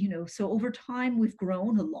 So over time we've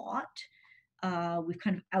grown a lot. We've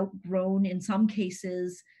kind of outgrown, in some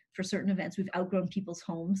cases, for certain events, we've outgrown people's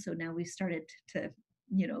homes. So now we've started to,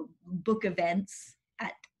 book events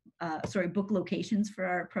at, book locations for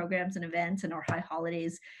our programs and events, and our high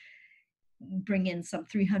holidays bring in some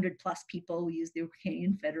 300 plus people. We use the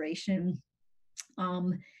Ukrainian Federation.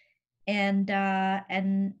 And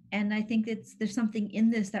I think there's something in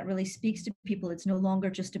this that really speaks to people. It's no longer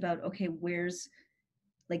just about, okay, where's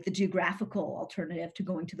like the geographical alternative to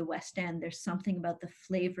going to the West End. There's something about the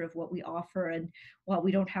flavor of what we offer. And while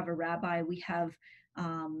we don't have a rabbi, we have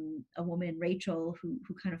a woman, Rachel, who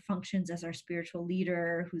kind of functions as our spiritual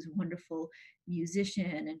leader, who's a wonderful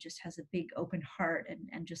musician and just has a big open heart,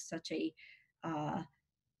 and just such a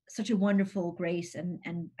wonderful grace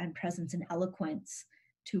and presence and eloquence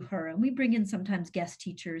to her. And we bring in sometimes guest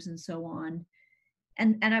teachers and so on.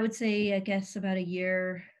 And I would say, I guess about a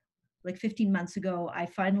year, like 15 months ago, I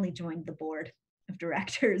finally joined the board of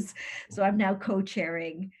directors. So I'm now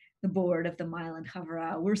co-chairing the board of the Mile and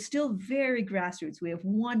Chavara. We're still very grassroots. We have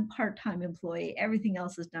one part-time employee. Everything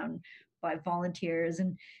else is done by volunteers.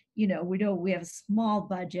 And, we have a small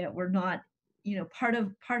budget. We're not, part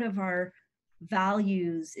of our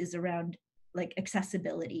values is around like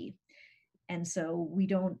accessibility. And so we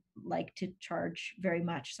don't like to charge very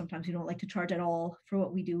much. Sometimes we don't like to charge at all for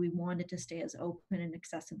what we do. We want it to stay as open and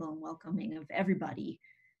accessible and welcoming of everybody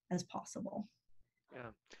as possible. Yeah.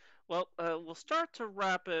 Well, we'll start to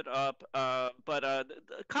wrap it up, but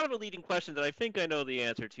kind of a leading question that I think I know the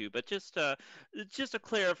answer to, but just a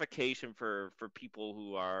clarification for people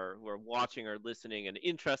who are watching or listening and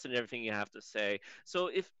interested in everything you have to say. So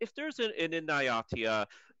if there's an Inayatiyya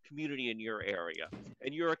community in your area,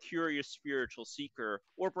 and you're a curious spiritual seeker,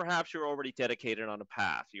 or perhaps you're already dedicated on a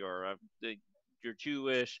path, you're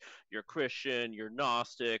Jewish, you're Christian, you're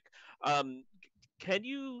Gnostic, um, can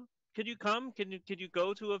you come? Can you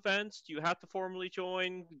go to events? Do you have to formally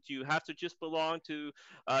join? Do you have to just belong to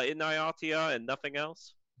Inayatiyya and nothing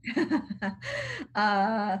else?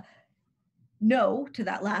 uh, no to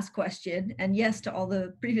that last question, and yes to all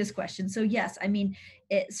the previous questions. So yes, I mean,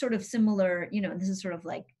 it's sort of similar, this is sort of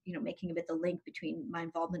like, making a bit the link between my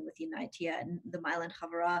involvement with Inayatiyya and the Mile and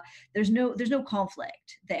Chavara. There's no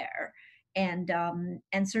conflict there. And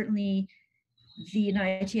certainly the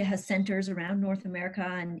Inayatiyya has centers around North America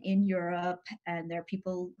and in Europe, and there are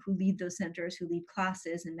people who lead those centers, who lead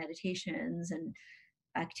classes and meditations and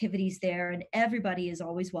activities there, and everybody is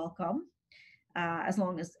always welcome, as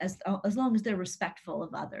long as they're respectful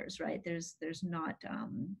of others, right? There's not a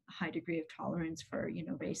high degree of tolerance for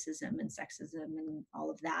racism and sexism and all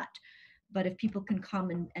of that. But if people can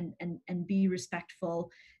come and be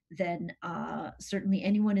respectful, then certainly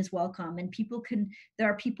anyone is welcome. And there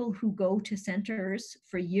are people who go to centers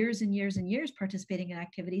for years and years and years participating in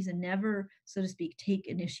activities and never, so to speak, take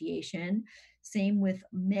initiation. Same with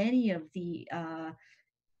many of the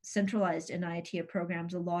centralized Inayatiyya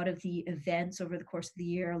programs. A lot of the events over the course of the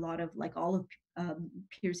year, a lot of, like all of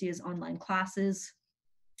Pierzia's online classes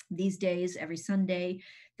these days, every Sunday,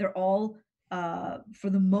 they're all for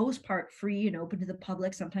the most part free and open to the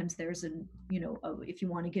public. Sometimes there's if you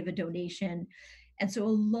want to give a donation. And so a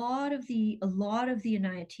lot of the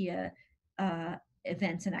Inayatiyya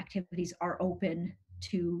events and activities are open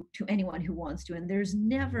to anyone who wants to, and there's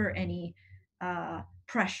never any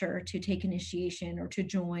pressure to take initiation or to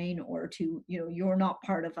join or to, you're not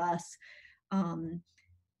part of us.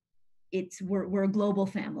 We're a global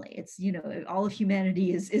family. It's, all of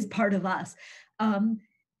humanity is part of us.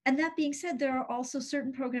 And that being said, there are also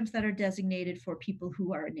certain programs that are designated for people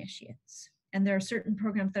who are initiates, and there are certain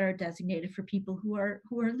programs that are designated for people who are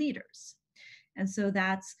leaders. And so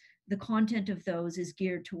that's the content of those is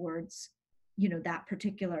geared towards, that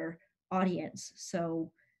particular audience.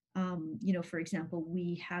 So, for example,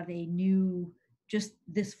 we have just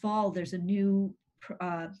this fall, there's a new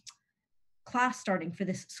class starting for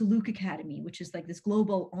this Suluk Academy, which is like this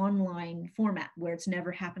global online format where it's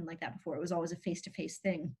never happened like that before. It was always a face-to-face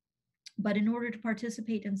thing. But in order to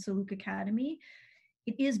participate in Suluk Academy,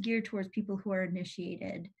 it is geared towards people who are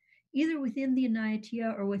initiated, either within the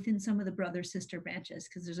Inayatiyya or within some of the brother-sister branches,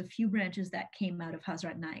 because there's a few branches that came out of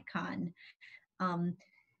Hazrat Inayat Khan.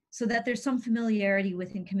 So that there's some familiarity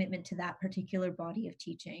with and commitment to that particular body of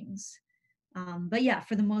teachings. But yeah,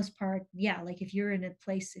 for the most part, yeah, like if you're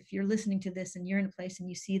listening to this and you're in a place and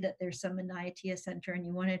you see that there's some Inayatiyya center and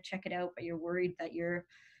you want to check it out, but you're worried that you're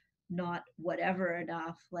not whatever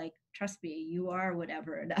enough, like, trust me, you are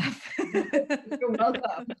whatever enough. You're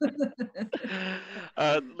welcome.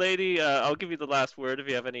 Lady, I'll give you the last word if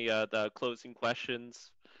you have any the closing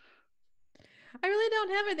questions. I really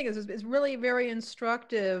don't have anything. It's really very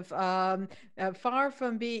instructive. Far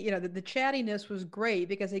from being, the chattiness was great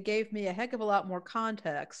because it gave me a heck of a lot more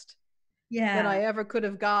context than I ever could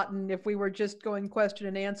have gotten if we were just going question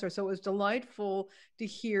and answer. So it was delightful to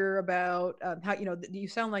hear about how, you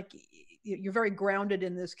sound like you're very grounded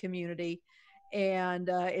in this community. And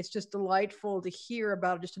it's just delightful to hear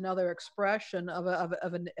about just another expression of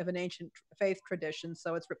an ancient faith tradition.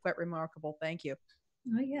 So it's quite remarkable. Thank you.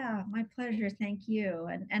 Oh yeah, my pleasure. Thank you.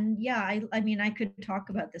 And yeah, I mean, I could talk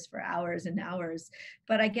about this for hours and hours,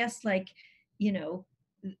 but I guess none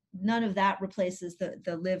of that replaces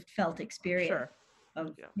the lived felt experience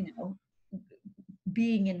of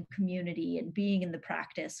being in community and being in the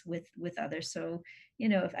practice with others. So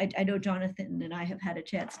if I know Jonathan and I have had a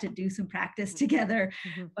chance to do some practice together,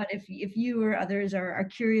 but if you or others are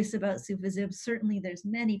curious about Sufism, certainly there's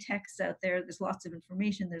many texts out there. There's lots of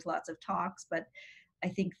information. There's lots of talks, but I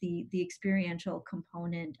think the experiential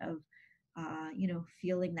component of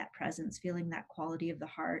feeling that presence, feeling that quality of the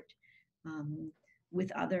heart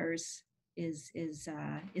with others is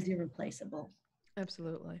irreplaceable.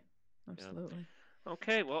 Absolutely. Yeah.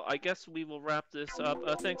 Okay, well, I guess we will wrap this up.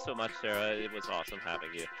 Thanks so much, Sarah. It was awesome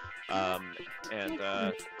having you. And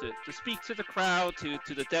to speak to the crowd, to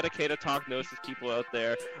the dedicated Talk Gnosis people out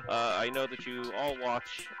there, I know that you all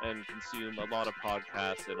watch and consume a lot of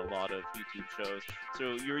podcasts and a lot of YouTube shows,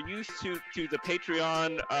 so you're used to the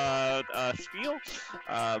Patreon spiel,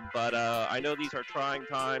 but I know these are trying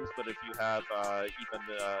times, but if you have even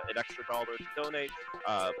an extra $1 to donate,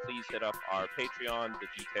 please hit up our Patreon. The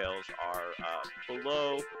details are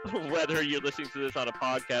below, whether you're listening to this on a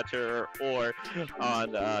podcatcher or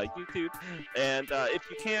on YouTube. And if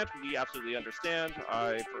you can't, we absolutely understand.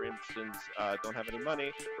 I, for instance, don't have any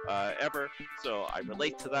money ever, so I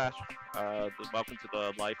relate to that. Welcome to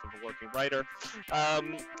the life of a working writer.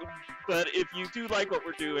 But if you do like what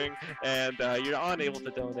we're doing and you're unable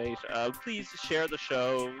to donate, please share the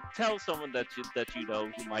show. Tell someone that you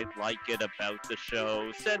know who might like it about the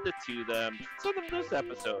show. Send it to them. Send them this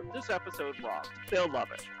episode. This episode rocked. They'll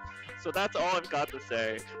love it. So that's all I've got to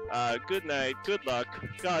say. Good night, good luck,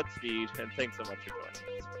 Godspeed, and thanks so much for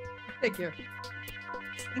joining us. Thank you.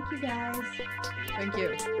 Thank you, guys. Thank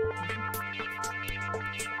you.